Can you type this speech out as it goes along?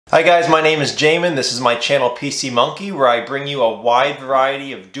Hi guys, my name is Jamin. This is my channel PC Monkey, where I bring you a wide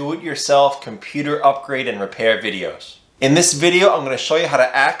variety of do-it-yourself computer upgrade and repair videos. In this video, I'm going to show you how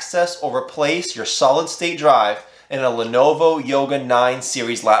to access or replace your solid-state drive in a Lenovo Yoga 9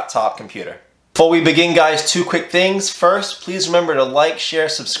 series laptop computer. Before we begin guys, two quick things. First, please remember to like, share,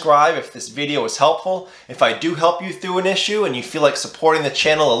 subscribe if this video is helpful. If I do help you through an issue and you feel like supporting the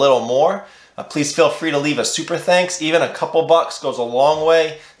channel a little more, please feel free to leave a super thanks. Even a couple bucks goes a long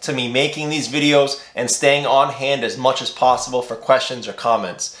way to me making these videos and staying on hand as much as possible for questions or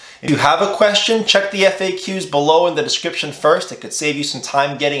comments. If you have a question, check the FAQs below in the description first. It could save you some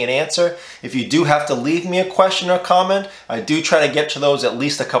time getting an answer. If you do have to leave me a question or comment, I do try to get to those at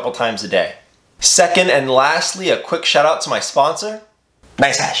least a couple times a day. Second and lastly, a quick shout out to my sponsor,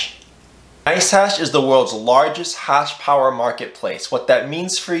 NiceHash. NiceHash is the world's largest hash power marketplace. What that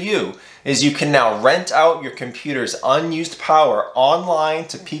means for you is you can now rent out your computer's unused power online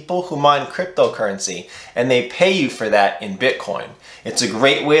to people who mine cryptocurrency, and they pay you for that in Bitcoin. It's a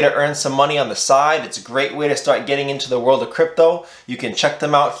great way to earn some money on the side. It's a great way to start getting into the world of crypto. You can check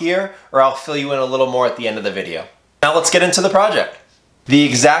them out here, or I'll fill you in a little more at the end of the video. Now let's get into the project. The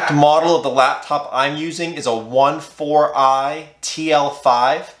exact model of the laptop I'm using is a 14i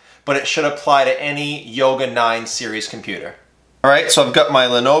TL5, but it should apply to any Yoga 9 series computer. Alright, so I've got my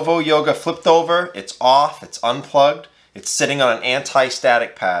Lenovo Yoga flipped over. It's off, it's unplugged, it's sitting on an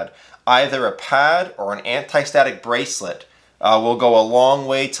anti-static pad. Either a pad or an anti-static bracelet will go a long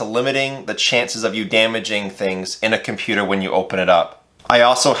way to limiting the chances of you damaging things in a computer when you open it up. I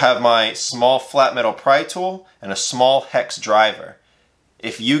also have my small flat metal pry tool and a small hex driver.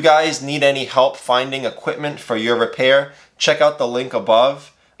 If you guys need any help finding equipment for your repair, check out the link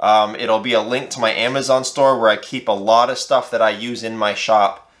above. It'll be a link to my Amazon store where I keep a lot of stuff that I use in my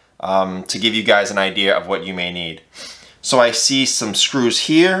shop to give you guys an idea of what you may need. So I see some screws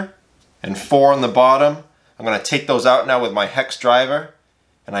here and 4 on the bottom. I'm going to take those out now with my hex driver,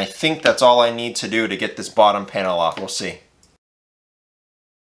 and I think that's all I need to do to get this bottom panel off. We'll see.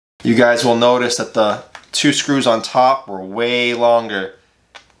 You guys will notice that the 2 screws on top were way longer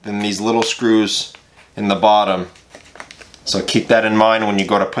than these little screws in the bottom. So keep that in mind when you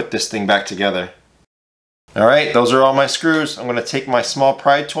go to put this thing back together. Alright, those are all my screws. I'm going to take my small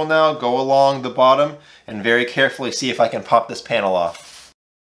pry tool now, go along the bottom, and very carefully see if I can pop this panel off.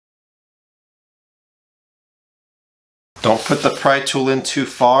 Don't put the pry tool in too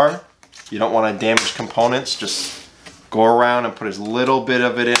far. You don't want to damage components. Just go around and put as little bit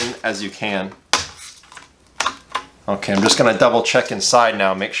of it in as you can. Okay, I'm just going to double check inside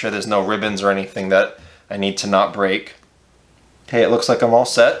now, make sure there's no ribbons or anything that I need to not break. Okay, it looks like I'm all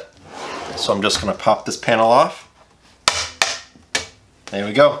set. So I'm just going to pop this panel off. There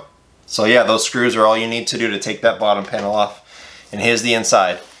we go. So yeah, those screws are all you need to do to take that bottom panel off. And here's the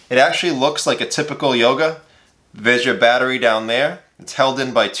inside. It actually looks like a typical Yoga. There's your battery down there. It's held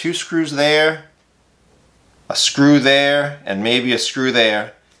in by 2 screws there, a screw there, and maybe a screw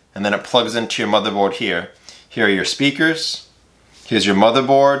there. And then it plugs into your motherboard here. Here are your speakers. Here's your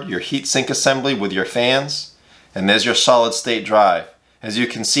motherboard, your heatsink assembly with your fans. And there's your solid state drive. As you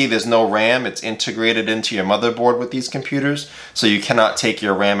can see, there's no RAM. It's integrated into your motherboard with these computers, so you cannot take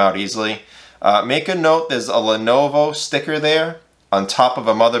your RAM out easily. Make a note, there's a Lenovo sticker there on top of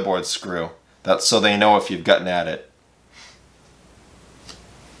a motherboard screw. That's so they know if you've gotten at it.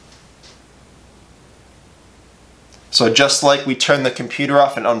 So just like we turned the computer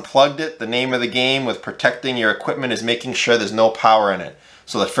off and unplugged it, the name of the game with protecting your equipment is making sure there's no power in it.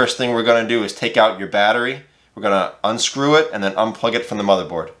 So the first thing we're going to do is take out your battery. We're going to unscrew it and then unplug it from the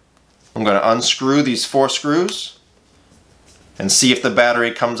motherboard. I'm going to unscrew these 4 screws and see if the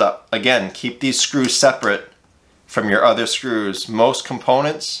battery comes up. Again, keep these screws separate from your other screws. Most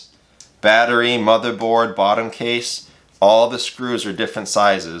components, battery, motherboard, bottom case, all the screws are different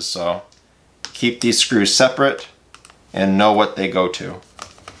sizes, so keep these screws separate and know what they go to.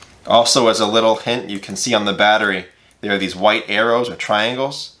 Also, as a little hint, you can see on the battery there are these white arrows or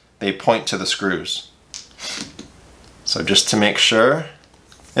triangles. They point to the screws. So just to make sure,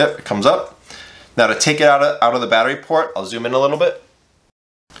 yep, it comes up. Now to take it out of the battery port, I'll zoom in a little bit.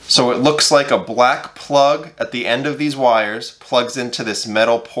 So it looks like a black plug at the end of these wires plugs into this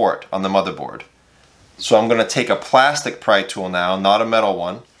metal port on the motherboard. So I'm going to take a plastic pry tool now, not a metal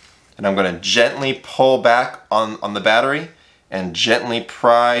one, and I'm going to gently pull back on the battery and gently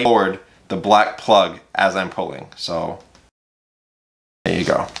pry forward the black plug as I'm pulling. So there you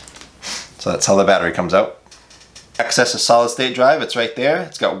go. So that's how the battery comes out. Access a solid state drive, it's right there.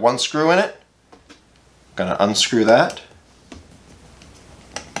 It's got 1 screw in it. I'm going to unscrew that.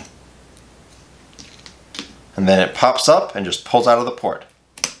 And then it pops up and just pulls out of the port.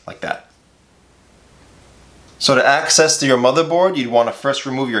 like that. So to access your motherboard, you'd want to first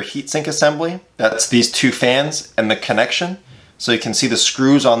remove your heatsink assembly. That's these two fans and the connection. So you can see the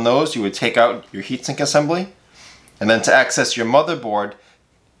screws on those. You would take out your heatsink assembly. And then to access your motherboard,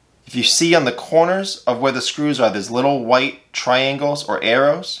 if you see on the corners of where the screws are, there's little white triangles or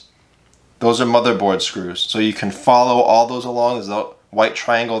arrows. Those are motherboard screws. So you can follow all those along. There's a white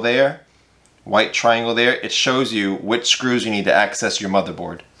triangle there, white triangle there. It shows you which screws you need to access your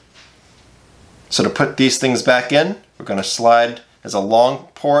motherboard. So to put these things back in, we're going to slide, there's a long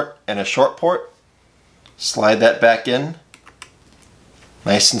port and a short port. Slide that back in.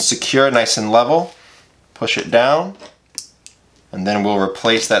 Nice and secure, nice and level. Push it down, and then we'll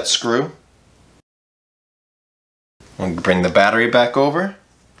replace that screw. We'll bring the battery back over.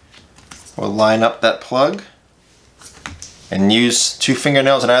 We'll line up that plug and use 2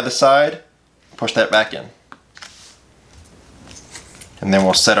 fingernails on either side. Push that back in. And then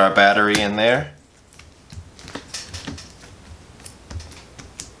we'll set our battery in there.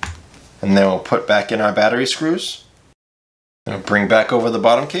 And then we'll put back in our battery screws. And we'll bring back over the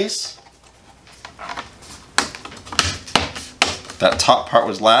bottom case. That top part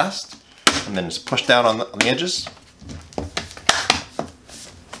was last, and then just push down on the edges.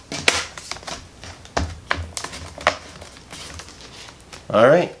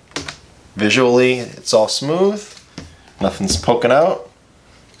 Alright, visually it's all smooth, nothing's poking out.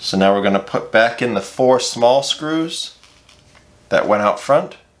 So now we're going to put back in the 4 small screws that went out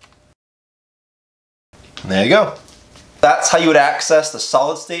front. And there you go. That's how you would access the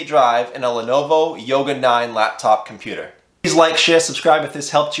solid state drive in a Lenovo Yoga 9 laptop computer. Please like, share, subscribe if this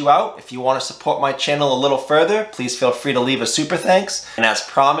helped you out. If you want to support my channel a little further, please feel free to leave a super thanks. And as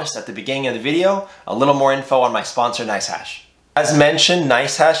promised at the beginning of the video, a little more info on my sponsor, NiceHash. As mentioned,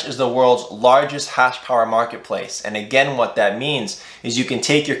 NiceHash is the world's largest hash power marketplace. And again, what that means is you can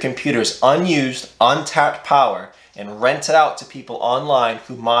take your computer's unused, untapped power and rent it out to people online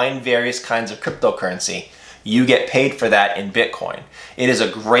who mine various kinds of cryptocurrency. You get paid for that in Bitcoin. It is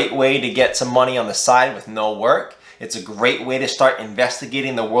a great way to get some money on the side with no work. It's a great way to start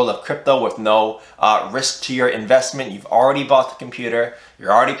investigating the world of crypto with no risk to your investment. You've already bought the computer,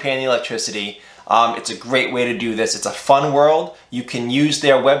 you're already paying the electricity. It's a great way to do this. It's a fun world. You can use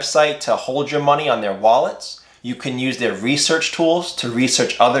their website to hold your money on their wallets. You can use their research tools to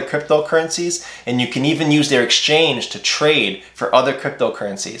research other cryptocurrencies, and you can even use their exchange to trade for other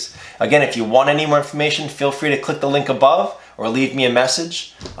cryptocurrencies. Again, if you want any more information, feel free to click the link above or leave me a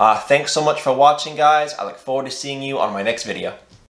message. Thanks so much for watching, guys. I look forward to seeing you on my next video.